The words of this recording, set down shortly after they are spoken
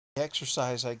The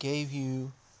exercise I gave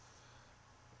you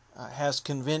has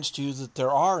convinced you that there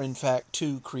are, in fact,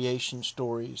 two creation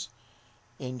stories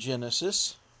in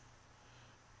Genesis.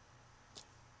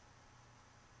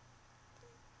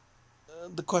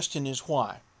 The question is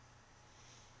why?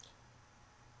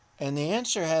 And the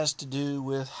answer has to do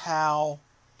with how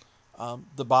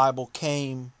the Bible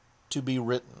came to be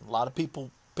written. A lot of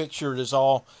people picture it as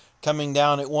all coming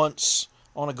down at once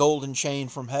on a golden chain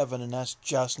from heaven, and that's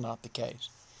just not the case.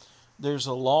 There's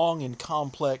a long and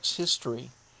complex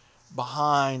history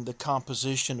behind the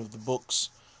composition of the books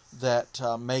that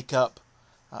make up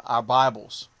our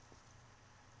Bibles.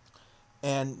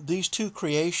 And these two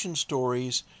creation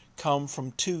stories come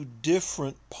from two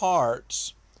different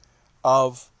parts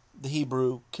of the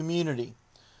Hebrew community.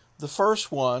 The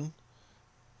first one,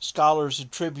 scholars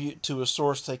attribute to a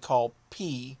source they call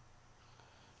P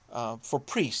for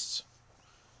priests.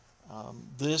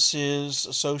 This is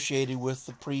associated with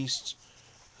the priests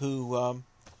who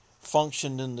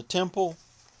functioned in the temple,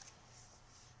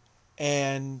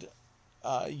 and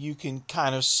you can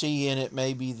kind of see in it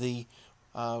maybe the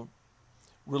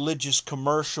religious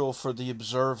commercial for the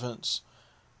observance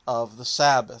of the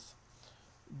Sabbath.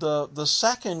 The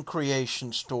second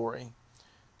creation story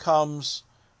comes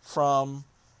from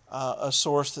a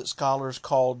source that scholars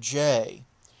call J.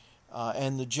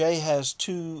 And the J has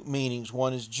two meanings.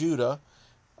 One is Judah.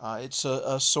 It's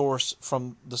a source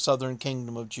from the southern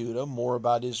kingdom of Judah. More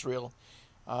about Israel's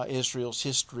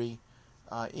history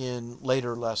in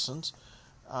later lessons.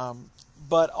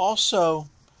 But also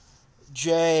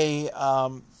J,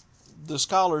 the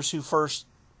scholars who first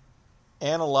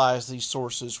analyzed these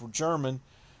sources were German,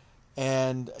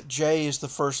 and J is the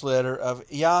first letter of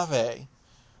Yahweh,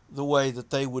 the way that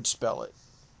they would spell it.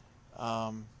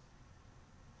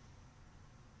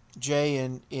 J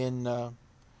in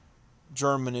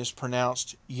German is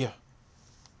pronounced Y.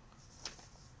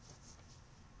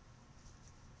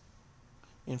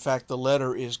 In fact, the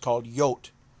letter is called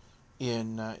Yot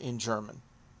in German,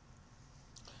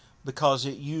 because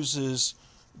it uses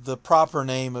the proper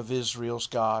name of Israel's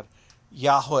God,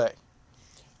 Yahweh,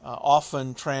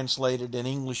 often translated in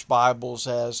English Bibles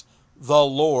as the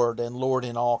Lord, and Lord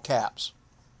in all caps.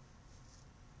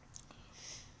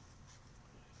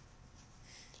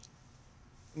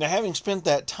 Now, having spent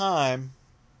that time,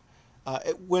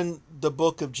 when the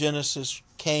book of Genesis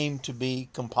came to be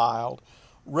compiled,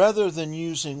 rather than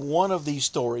using one of these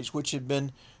stories, which had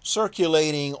been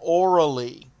circulating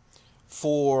orally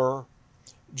for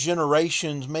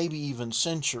generations, maybe even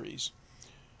centuries,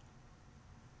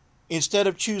 instead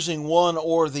of choosing one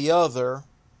or the other,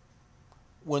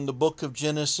 when the book of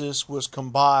Genesis was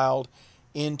compiled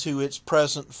into its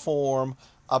present form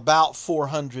about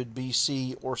 400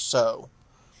 BC or so,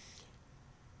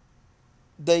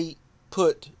 they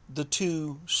put the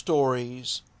two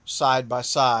stories side by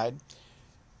side,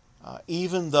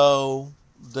 even though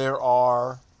there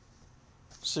are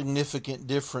significant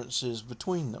differences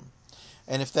between them.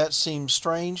 And if that seems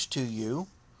strange to you,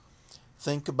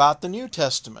 think about the New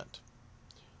Testament,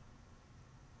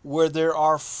 where there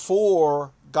are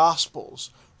 4 Gospels,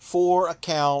 4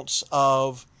 accounts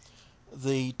of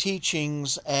the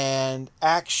teachings and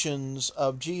actions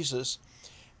of Jesus.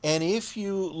 And if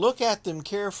you look at them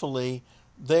carefully,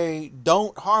 they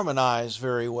don't harmonize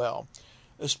very well,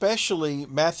 especially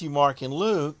Matthew, Mark, and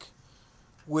Luke,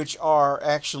 which are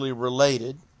actually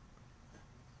related.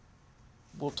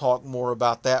 We'll talk more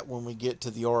about that when we get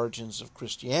to the origins of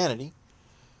Christianity.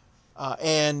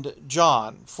 And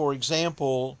John. For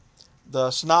example,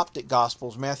 the Synoptic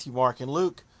Gospels, Matthew, Mark, and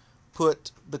Luke, put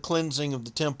the cleansing of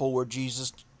the temple, where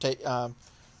Jesus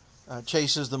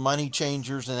chases the money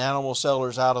changers and animal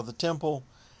sellers out of the temple,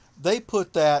 they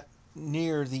put that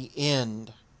near the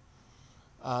end,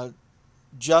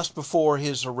 just before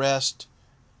his arrest,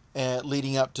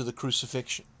 leading up to the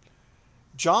crucifixion.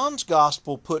 John's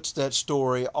Gospel puts that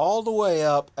story all the way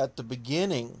up at the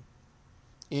beginning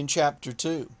in chapter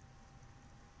 2.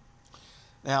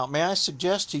 Now, may I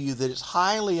suggest to you that it's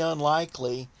highly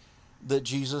unlikely that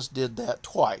Jesus did that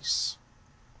twice.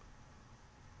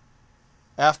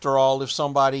 After all, if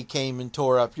somebody came and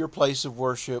tore up your place of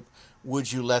worship,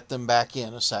 would you let them back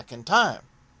in a second time?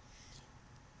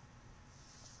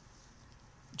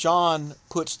 John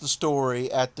puts the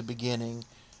story at the beginning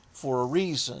for a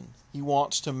reason. He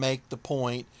wants to make the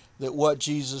point that what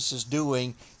Jesus is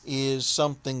doing is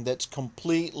something that's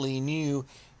completely new.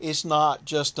 It's not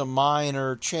just a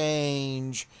minor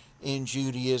change in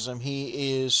Judaism.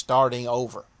 He is starting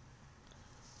over.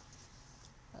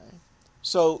 Okay.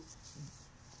 So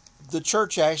the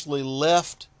church actually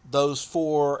left those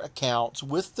 4 accounts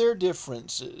with their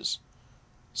differences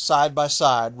side by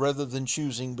side rather than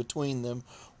choosing between them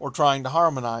or trying to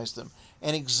harmonize them.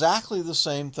 And exactly the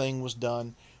same thing was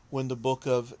done when the book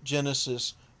of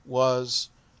Genesis was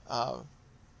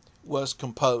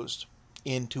composed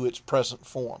into its present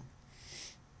form.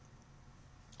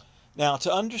 Now,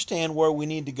 to understand where we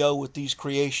need to go with these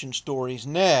creation stories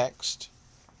next,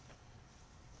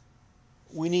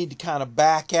 we need to kind of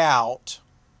back out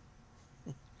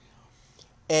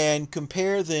and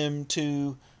compare them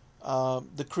to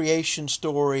the creation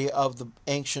story of the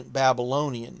ancient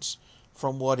Babylonians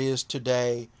from what is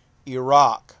today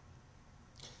Iraq.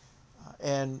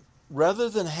 And rather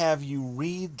than have you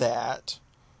read that,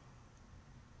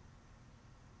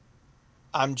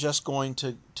 I'm just going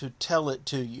to tell it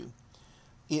to you.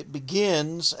 It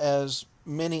begins, as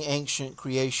many ancient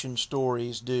creation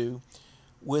stories do,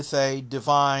 with a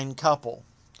divine couple.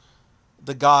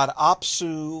 The god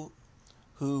Apsu,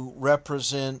 who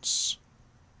represents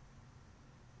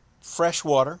fresh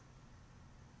water,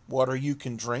 water you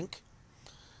can drink,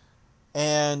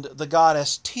 and the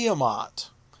goddess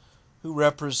Tiamat, who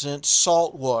represents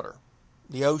salt water,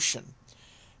 the ocean.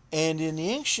 And in the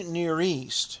ancient Near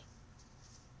East,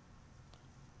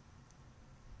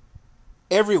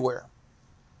 everywhere,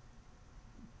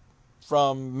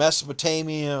 from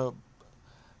Mesopotamia,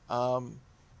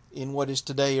 in what is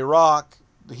today Iraq,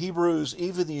 the Hebrews,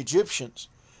 even the Egyptians,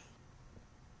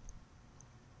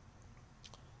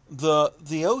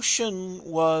 the ocean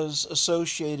was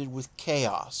associated with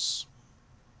chaos.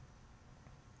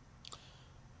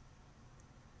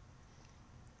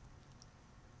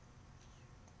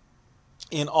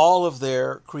 In all of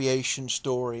their creation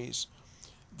stories,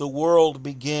 the world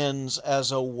begins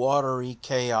as a watery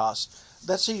chaos.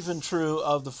 That's even true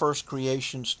of the first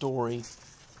creation story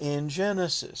in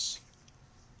Genesis.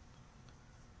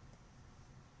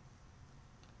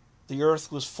 The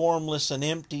earth was formless and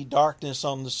empty, darkness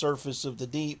on the surface of the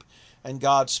deep, and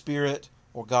God's Spirit,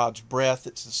 or God's breath,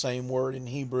 it's the same word in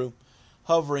Hebrew,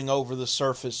 hovering over the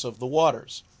surface of the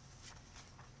waters.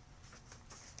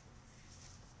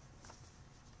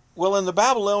 Well, in the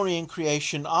Babylonian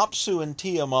creation, Apsu and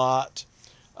Tiamat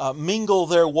mingle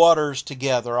their waters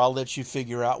together. I'll let you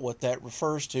figure out what that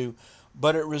refers to,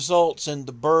 but it results in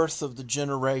the birth of the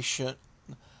generation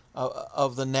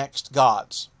of the next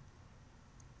gods.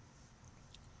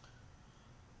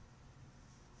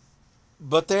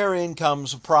 But therein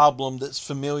comes a problem that's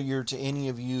familiar to any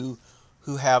of you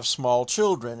who have small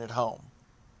children at home.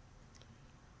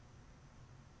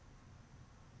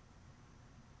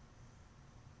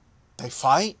 They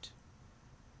fight.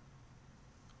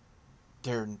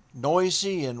 They're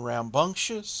noisy and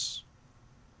rambunctious.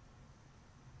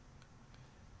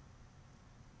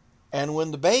 And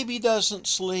when the baby doesn't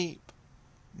sleep,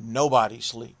 nobody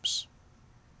sleeps.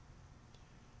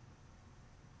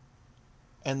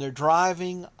 And they're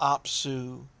driving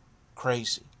Apsu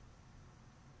crazy.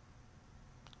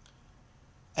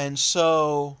 And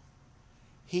so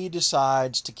he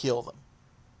decides to kill them.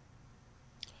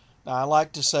 Now, I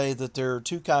like to say that there are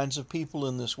two kinds of people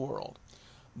in this world.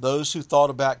 Those who thought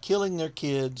about killing their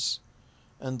kids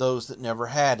and those that never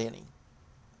had any.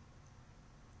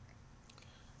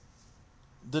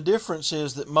 The difference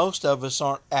is that most of us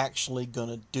aren't actually going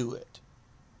to do it.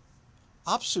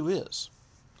 Apsu is.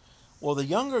 Well, the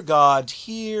younger gods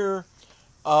hear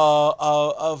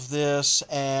of this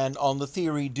and on the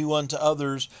theory do unto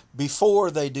others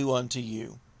before they do unto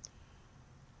you.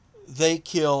 They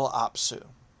kill Apsu.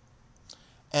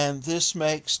 And this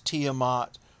makes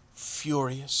Tiamat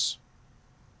furious.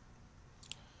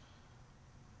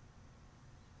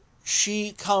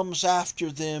 She comes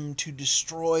after them to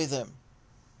destroy them.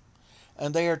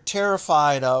 And they are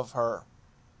terrified of her.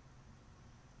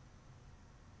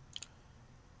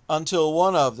 Until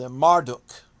one of them,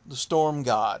 Marduk, the storm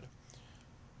god,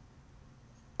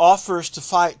 offers to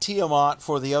fight Tiamat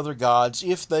for the other gods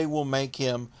if they will make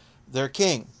him their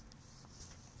king.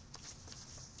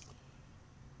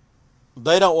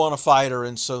 They don't want to fight her,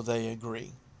 and so they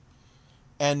agree.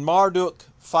 And Marduk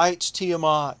fights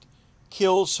Tiamat,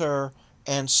 kills her,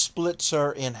 and splits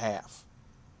her in half.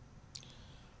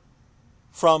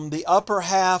 From the upper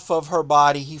half of her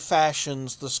body he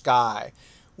fashions the sky,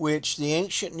 which the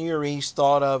ancient Near East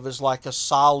thought of as like a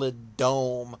solid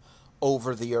dome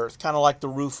over the earth, kind of like the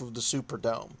roof of the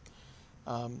Superdome.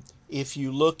 If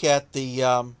you look at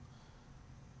the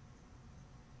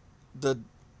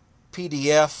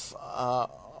PDF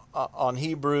on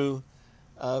Hebrew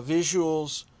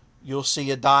visuals, you'll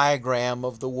see a diagram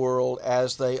of the world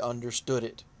as they understood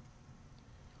it,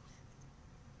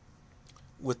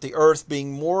 with the earth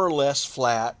being more or less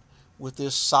flat, with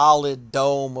this solid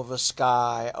dome of a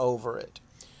sky over it.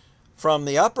 From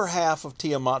the upper half of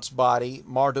Tiamat's body,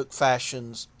 Marduk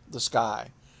fashions the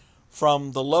sky.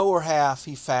 From the lower half,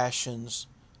 he fashions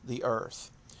the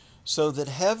earth. So that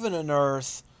heaven and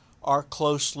earth are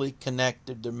closely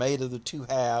connected. They're made of the two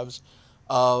halves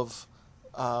of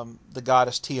the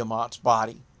goddess Tiamat's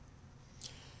body.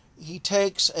 He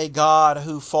takes a god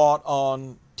who fought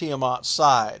on Tiamat's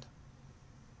side,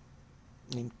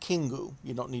 named Kingu.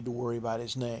 You don't need to worry about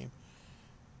his name.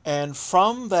 And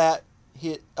from that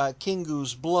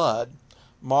Kingu's blood,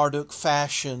 Marduk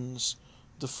fashions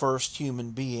the first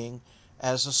human being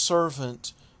as a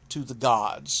servant to the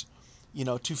gods,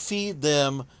 to feed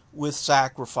them with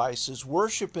sacrifices.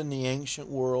 Worship in the ancient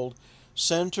world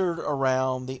centered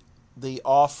around the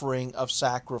offering of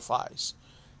sacrifice.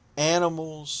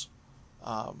 Animals,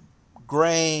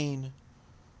 grain,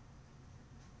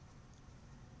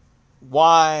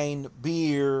 wine,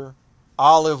 beer,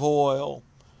 olive oil.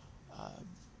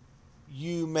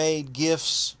 You made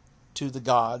gifts to the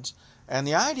gods. And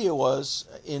the idea was,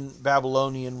 in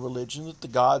Babylonian religion, that the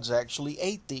gods actually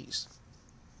ate these.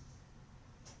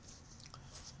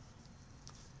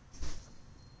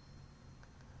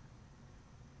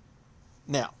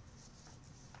 Now,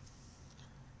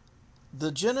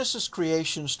 the Genesis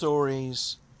creation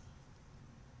stories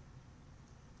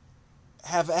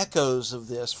have echoes of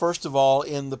this. First of all,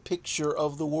 in the picture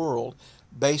of the world,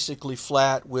 basically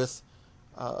flat with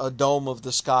a dome of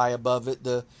the sky above it.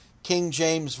 The King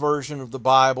James Version of the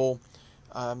Bible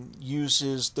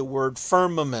uses the word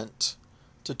firmament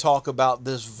to talk about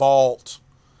this vault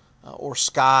or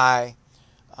sky.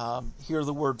 Hear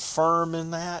the word firm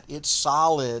in that? It's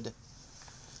solid.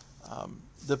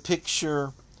 The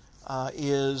picture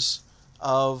is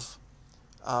of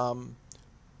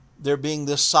there being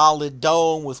this solid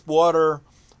dome with water,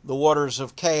 the waters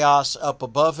of chaos up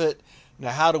above it. Now,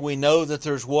 how do we know that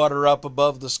there's water up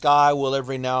above the sky? Well,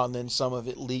 every now and then some of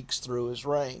it leaks through as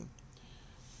rain.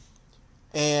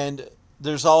 And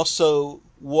there's also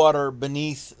water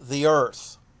beneath the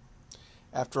earth.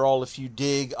 After all, if you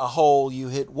dig a hole, you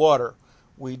hit water.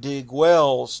 We dig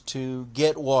wells to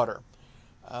get water.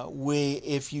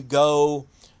 If you go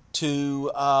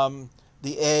to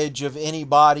the edge of any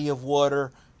body of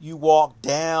water, you walk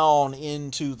down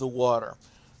into the water.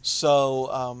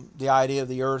 So the idea of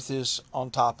the earth is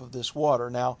on top of this water.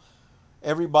 Now,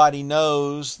 everybody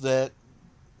knows that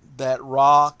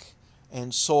rock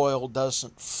and soil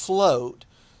doesn't float,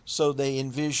 so they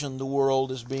envision the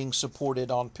world as being supported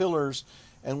on pillars.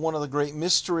 And one of the great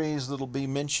mysteries that will be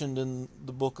mentioned in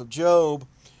the book of Job,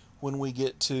 when we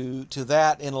get to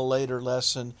that in a later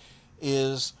lesson,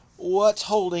 is what's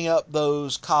holding up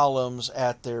those columns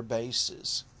at their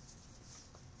bases.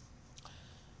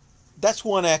 That's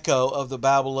one echo of the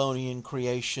Babylonian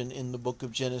creation in the book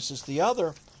of Genesis. The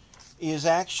other is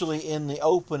actually in the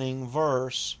opening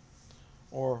verse,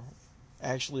 or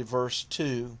actually verse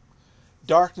 2.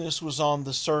 Darkness was on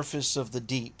the surface of the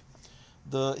deep.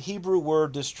 The Hebrew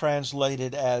word that's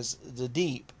translated as the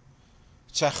deep,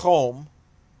 Tehom,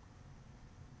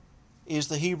 is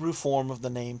the Hebrew form of the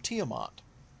name Tiamat.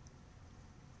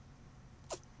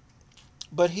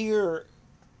 But here,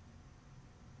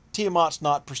 Tiamat's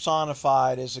not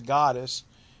personified as a goddess.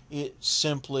 It's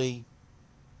simply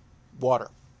water.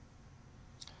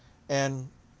 And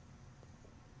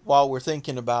while we're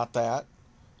thinking about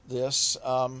this,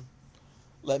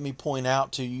 let me point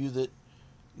out to you that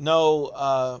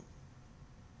no,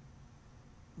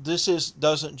 this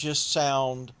doesn't just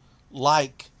sound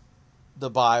like the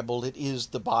Bible. It is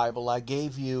the Bible. I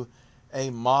gave you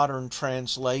a modern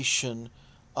translation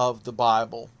of the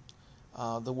Bible.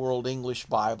 The World English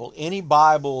Bible. Any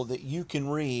Bible that you can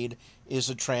read is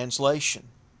a translation,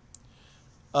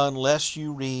 unless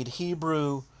you read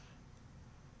Hebrew,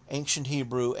 ancient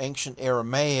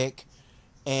Aramaic,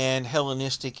 and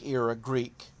Hellenistic era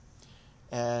Greek.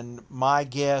 And my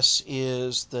guess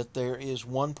is that there is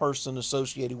one person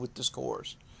associated with this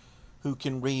course who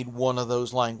can read one of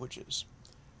those languages,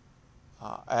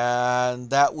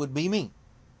 and that would be me.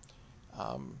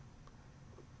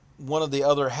 One of the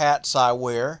other hats I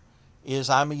wear is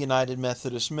I'm a United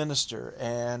Methodist minister,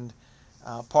 and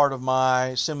part of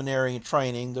my seminary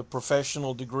training, the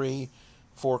professional degree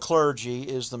for clergy,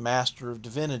 is the Master of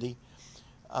Divinity.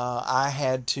 I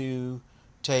had to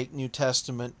take New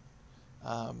Testament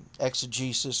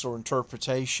exegesis or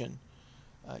interpretation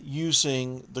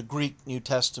using the Greek New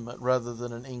Testament rather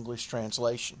than an English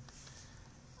translation.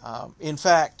 In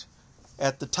fact,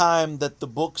 at the time that the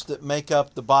books that make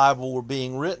up the Bible were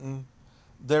being written,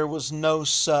 there was no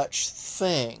such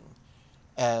thing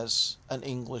as an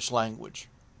English language.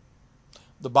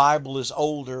 The Bible is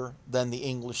older than the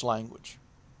English language.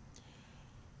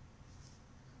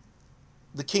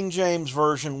 the King James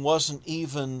Version wasn't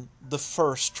even the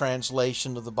first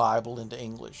translation of the Bible into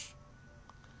English.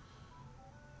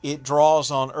 It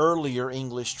draws on earlier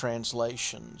English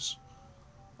translations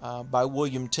by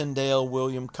William Tyndale,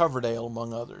 William Coverdale,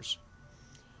 among others.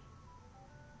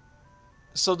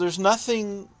 So there's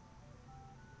nothing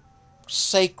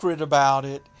sacred about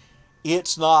it.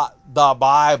 It's not the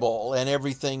Bible and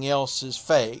everything else is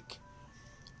fake.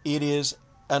 It is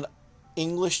an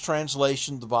English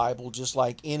translation of the Bible, just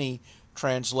like any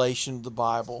translation of the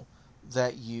Bible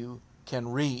that you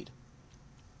can read.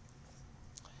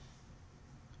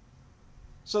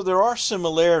 So there are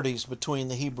similarities between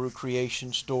the Hebrew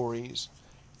creation stories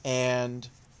and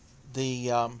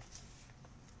the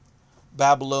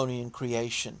Babylonian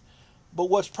creation. But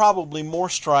what's probably more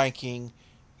striking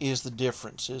is the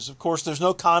differences. Of course, there's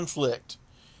no conflict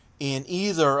in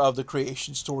either of the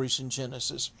creation stories in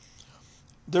Genesis.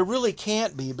 There really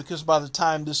can't be, because by the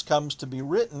time this comes to be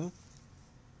written,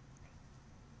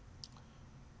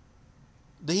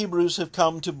 the Hebrews have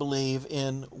come to believe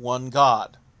in one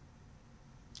God.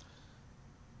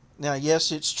 Now,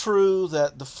 yes, it's true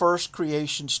that the first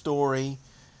creation story,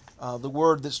 the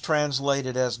word that's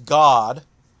translated as God,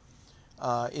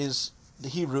 is the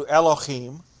Hebrew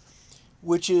Elohim,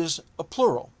 which is a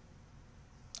plural.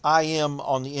 I am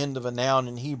on the end of a noun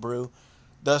in Hebrew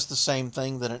does the same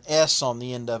thing that an S on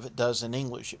the end of it does in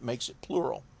English. It makes it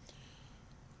plural.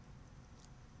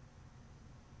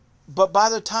 But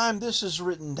by the time this is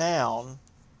written down,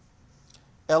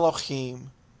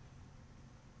 Elohim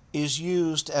is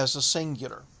used as a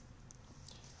singular.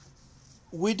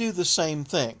 We do the same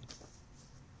thing.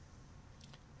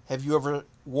 Have you ever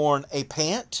worn a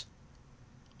pant?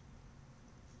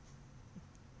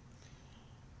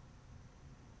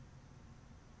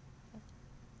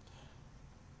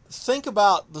 Think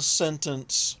about the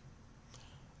sentence,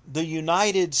 the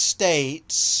United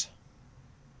States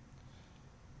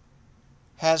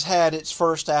has had its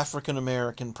first African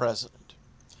American president.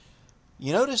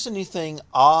 You notice anything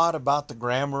odd about the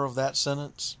grammar of that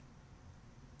sentence?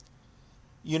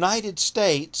 United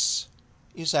States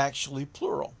is actually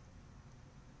plural.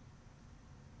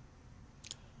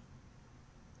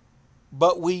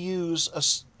 But we use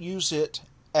it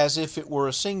as if it were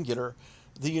a singular.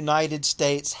 The United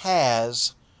States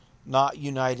has, not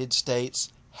United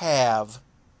States have.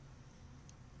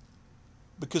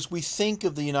 Because we think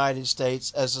of the United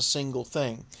States as a single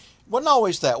thing. It wasn't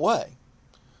always that way.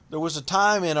 There was a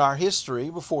time in our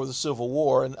history before the Civil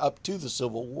War and up to the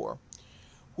Civil War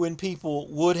when people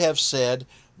would have said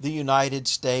the United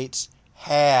States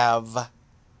have,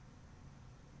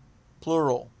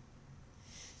 plural.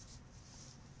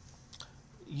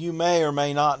 You may or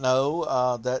may not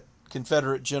know that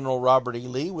Confederate General Robert E.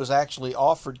 Lee was actually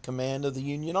offered command of the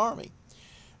Union Army.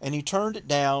 And he turned it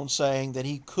down, saying that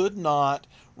he could not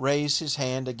raise his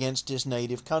hand against his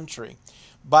native country,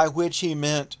 by which he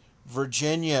meant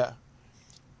Virginia.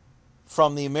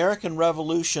 From the American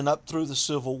Revolution up through the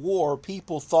Civil War,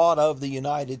 people thought of the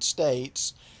United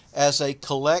States as a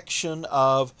collection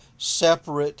of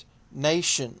separate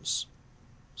nations,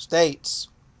 states.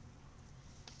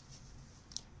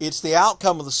 It's the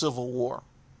outcome of the Civil War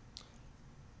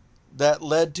that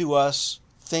led to us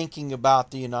thinking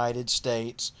about the United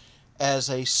States as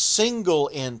a single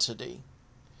entity,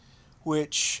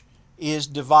 which is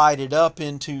divided up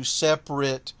into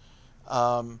separate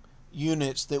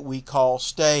units that we call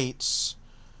states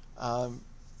to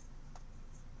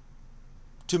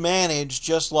manage,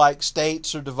 just like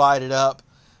states are divided up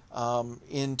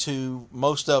into,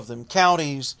 most of them,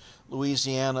 counties.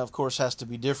 Louisiana, of course, has to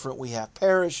be different. We have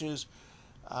parishes.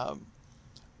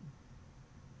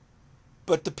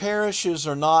 But the parishes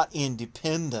are not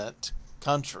independent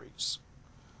countries.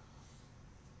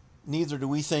 Neither do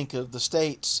we think of the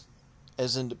states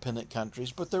as independent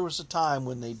countries, but there was a time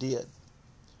when they did.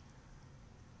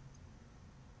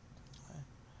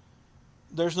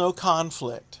 There's no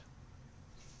conflict.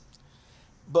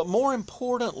 But more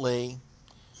importantly,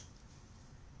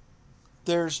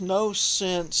 there's no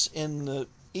sense in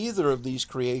either of these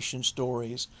creation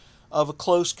stories of a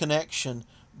close connection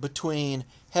between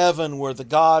heaven, where the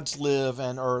gods live,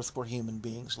 and earth, where human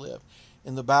beings live.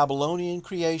 In the Babylonian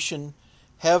creation,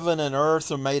 heaven and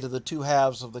earth are made of the two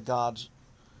halves of the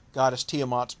goddess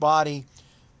Tiamat's body.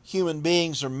 Human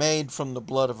beings are made from the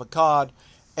blood of a god.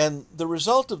 And the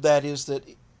result of that is that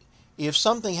if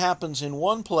something happens in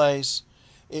one place,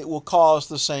 it will cause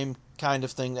the same kind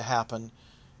of thing to happen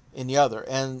in the other.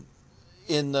 And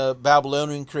in the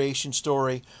Babylonian creation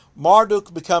story,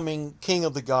 Marduk, becoming king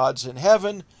of the gods in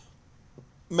heaven,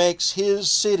 makes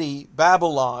his city,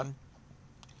 Babylon,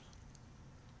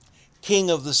 king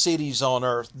of the cities on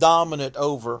earth, dominant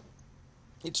over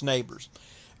its neighbors.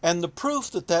 And the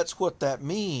proof that that's what that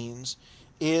means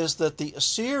is that the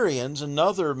Assyrians,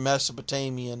 another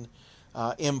Mesopotamian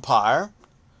empire,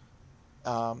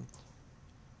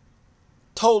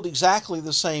 told exactly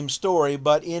the same story,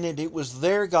 but in it was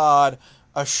their god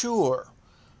Ashur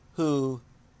who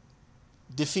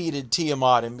defeated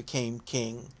Tiamat and became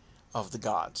king of the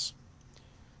gods.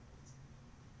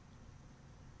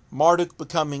 Marduk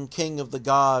becoming king of the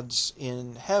gods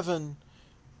in heaven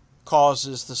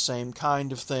causes the same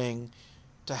kind of thing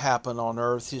to happen on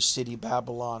earth. His city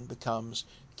Babylon becomes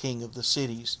king of the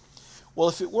cities. Well,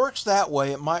 if it works that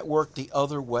way, it might work the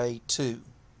other way too.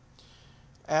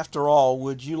 After all,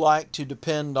 would you like to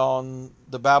depend on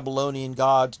the Babylonian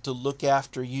gods to look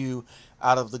after you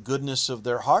out of the goodness of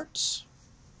their hearts?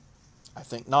 I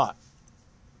think not.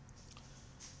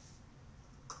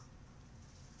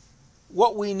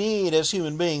 What we need as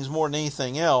human beings more than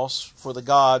anything else for the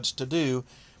gods to do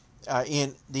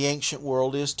in the ancient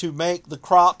world is to make the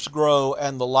crops grow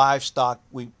and the livestock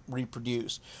we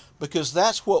reproduce, because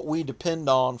that's what we depend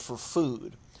on for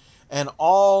food. And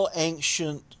all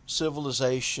ancient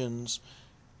civilizations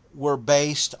were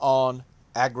based on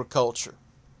agriculture.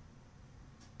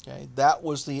 Okay, that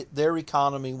was their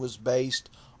economy was based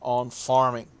on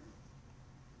farming.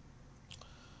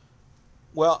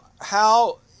 Well,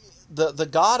 how the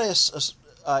goddess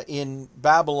in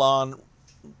Babylon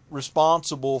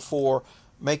responsible for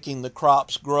making the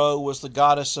crops grow was the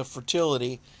goddess of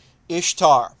fertility,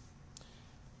 Ishtar.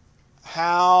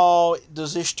 How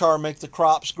does Ishtar make the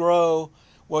crops grow?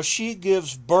 Well, she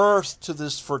gives birth to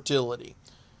this fertility.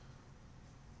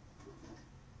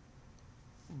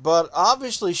 But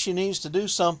obviously she needs to do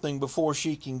something before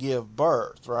she can give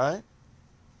birth, right?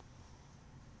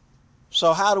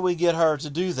 So how do we get her to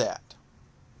do that?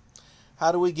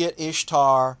 How do we get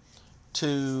Ishtar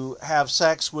to have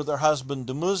sex with her husband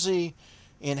Dumuzi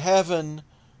in heaven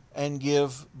and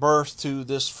give birth to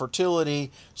this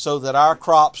fertility so that our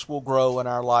crops will grow and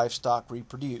our livestock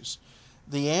reproduce?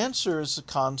 The answer is a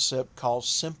concept called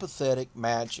sympathetic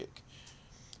magic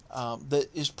that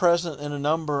is present in a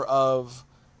number of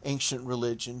ancient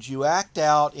religions. You act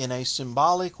out in a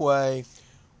symbolic way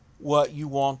what you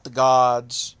want the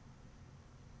gods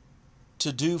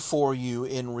to do for you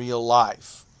in real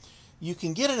life. You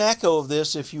can get an echo of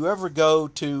this if you ever go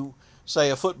to, say,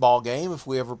 a football game, if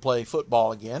we ever play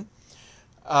football again.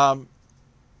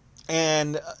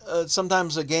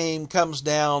 Sometimes a game comes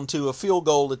down to a field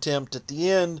goal attempt at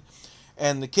the end,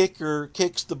 and the kicker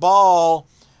kicks the ball,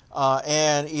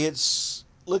 and it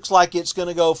looks like it's going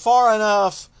to go far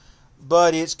enough,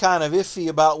 but it's kind of iffy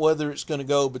about whether it's going to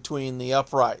go between the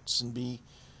uprights and be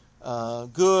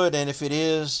good, and if it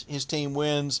is, his team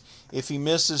wins. If he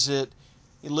misses it,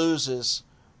 he loses.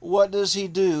 What does he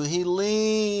do? He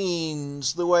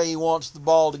leans the way he wants the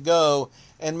ball to go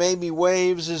and maybe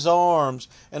waves his arms.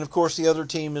 And of course the other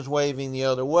team is waving the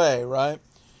other way, right?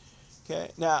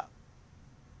 Okay. Now,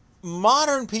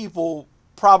 modern people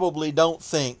probably don't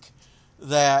think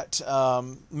that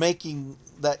making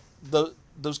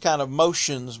those kind of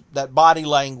motions, that body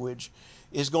language,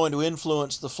 is going to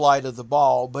influence the flight of the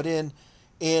ball. But in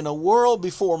a world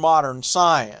before modern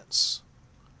science,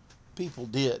 people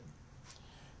did.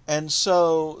 And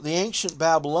so the ancient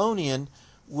Babylonian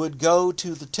would go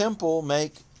to the temple,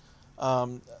 make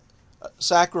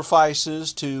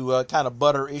sacrifices to kind of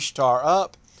butter Ishtar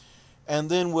up, and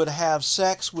then would have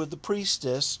sex with the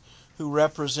priestess who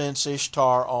represents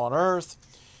Ishtar on earth,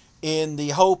 in the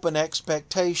hope and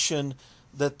expectation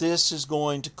that this is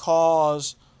going to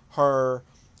cause her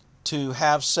to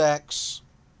have sex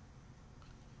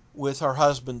with her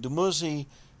husband Dumuzi,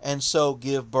 and so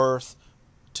give birth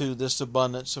to this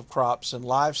abundance of crops and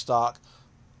livestock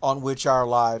on which our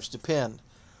lives depend.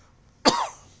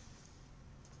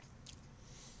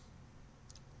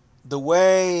 The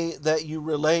way that you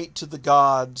relate to the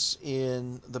gods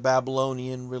in the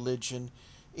Babylonian religion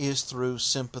is through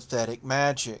sympathetic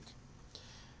magic.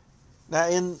 Now,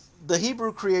 in the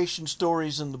Hebrew creation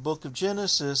stories in the book of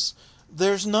Genesis,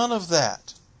 there's none of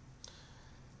that.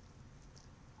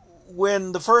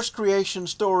 When the first creation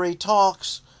story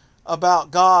talks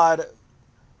about God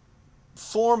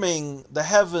forming the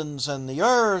heavens and the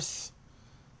earth,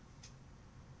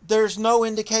 there's no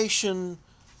indication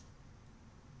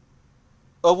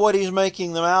of what he's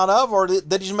making them out of, or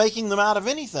that he's making them out of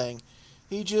anything.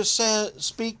 He just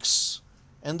speaks,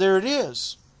 and there it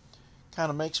is.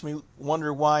 Kind of makes me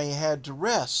wonder why he had to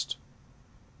rest.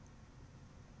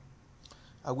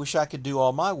 I wish I could do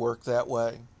all my work that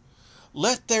way.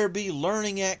 Let there be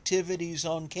learning activities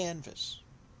on Canvas.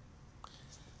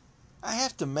 I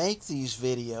have to make these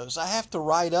videos. I have to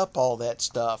write up all that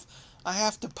stuff. I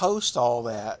have to post all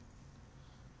that.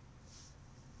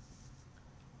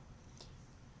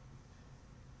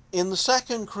 In the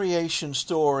second creation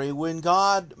story, when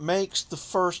God makes the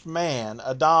first man,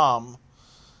 Adam,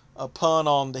 a pun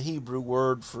on the Hebrew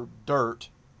word for dirt,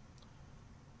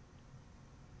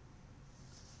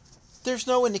 there's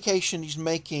no indication he's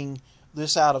making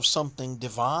this out of something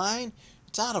divine.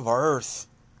 It's out of earth.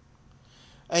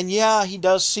 And yeah, he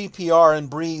does CPR and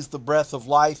breathe the breath of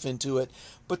life into it,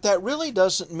 but that really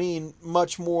doesn't mean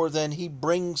much more than he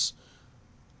brings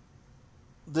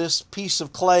this piece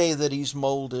of clay that he's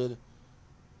molded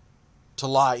to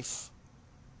life.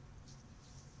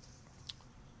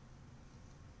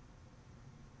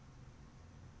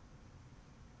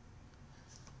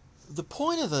 The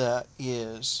point of that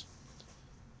is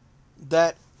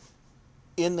that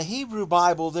in the Hebrew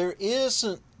Bible there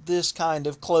isn't this kind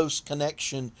of close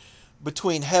connection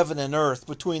between heaven and earth,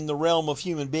 between the realm of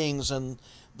human beings and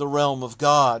the realm of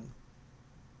God.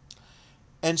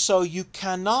 And so you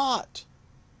cannot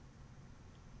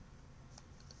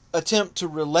attempt to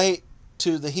relate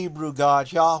to the Hebrew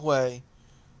God Yahweh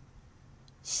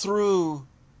through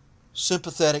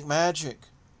sympathetic magic.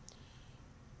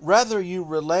 Rather, you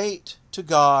relate to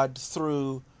God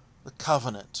through the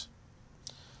covenant.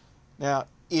 Now,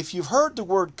 if you've heard the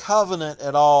word covenant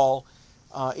at all,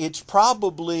 it's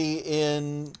probably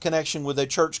in connection with a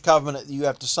church covenant that you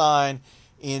have to sign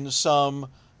in some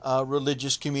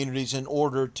religious communities in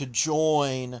order to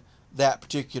join that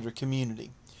particular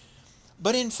community.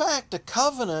 But in fact, a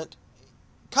covenant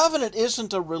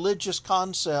isn't a religious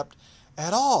concept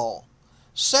at all.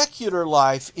 Secular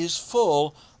life is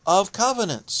full of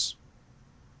covenants.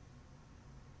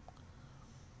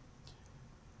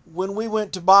 When we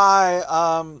went to buy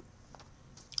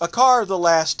a car the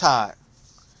last time,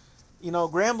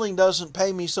 Grambling doesn't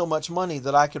pay me so much money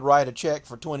that I could write a check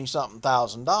for $20-something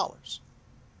thousand.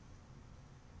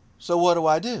 So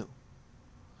what do?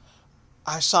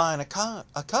 I sign a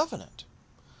covenant.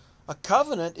 A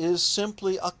covenant is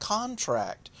simply a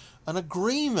contract, an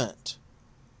agreement.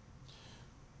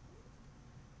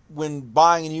 When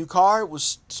buying a new car, it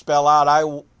was spell out, I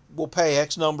will pay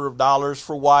X number of dollars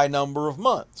for Y number of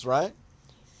months, right?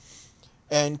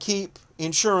 And keep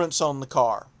insurance on the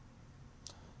car.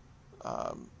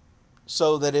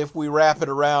 So that if we wrap it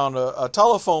around a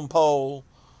telephone pole,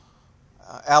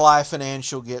 Ally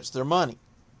Financial gets their money.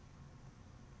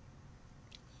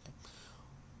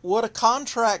 What a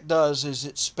contract does is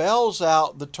it spells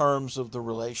out the terms of the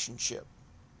relationship.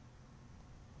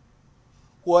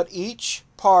 What each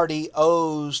party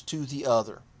owes to the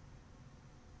other.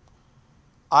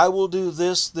 I will do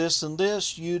this, this, and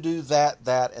this. You do that,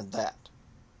 that, and that.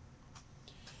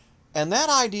 And that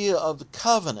idea of the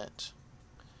covenant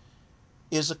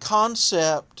is a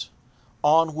concept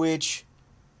on which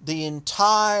the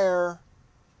entire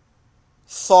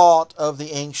thought of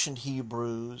the ancient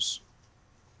Hebrews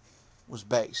was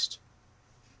based.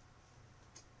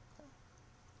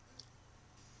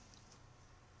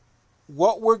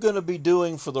 What we're going to be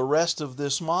doing for the rest of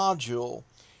this module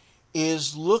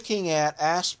is looking at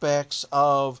aspects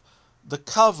of the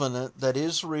covenant that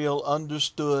Israel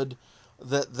understood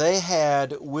that they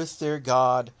had with their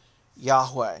God,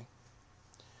 Yahweh.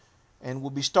 And we'll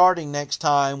be starting next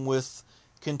time with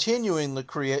continuing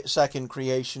the second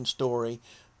creation story,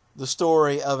 the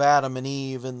story of Adam and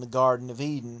Eve in the Garden of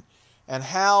Eden, and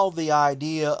how the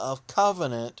idea of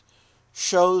covenant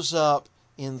shows up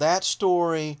in that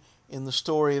story, in the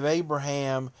story of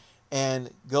Abraham, and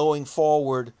going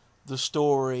forward, the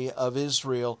story of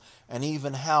Israel, and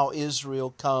even how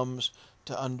Israel comes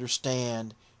to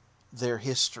understand their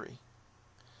history.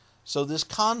 So this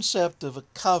concept of a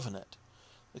covenant,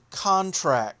 the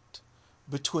contract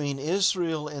between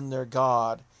Israel and their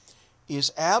God,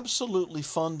 is absolutely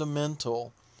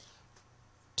fundamental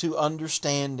to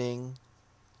understanding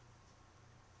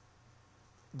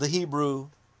the Hebrew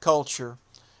culture.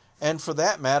 And for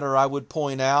that matter, I would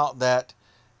point out that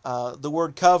the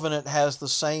word covenant has the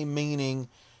same meaning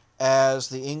as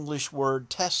the English word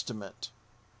testament.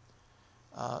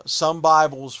 Some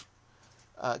Bibles,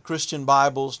 Christian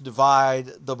Bibles,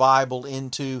 divide the Bible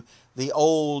into the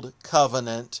Old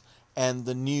Covenant and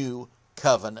the New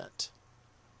Covenant.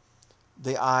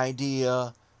 The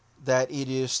idea that it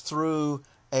is through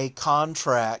a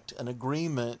contract, an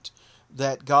agreement,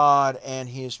 that God and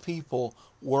His people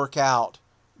work out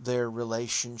their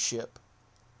relationship.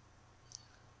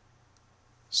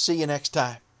 See you next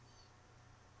time.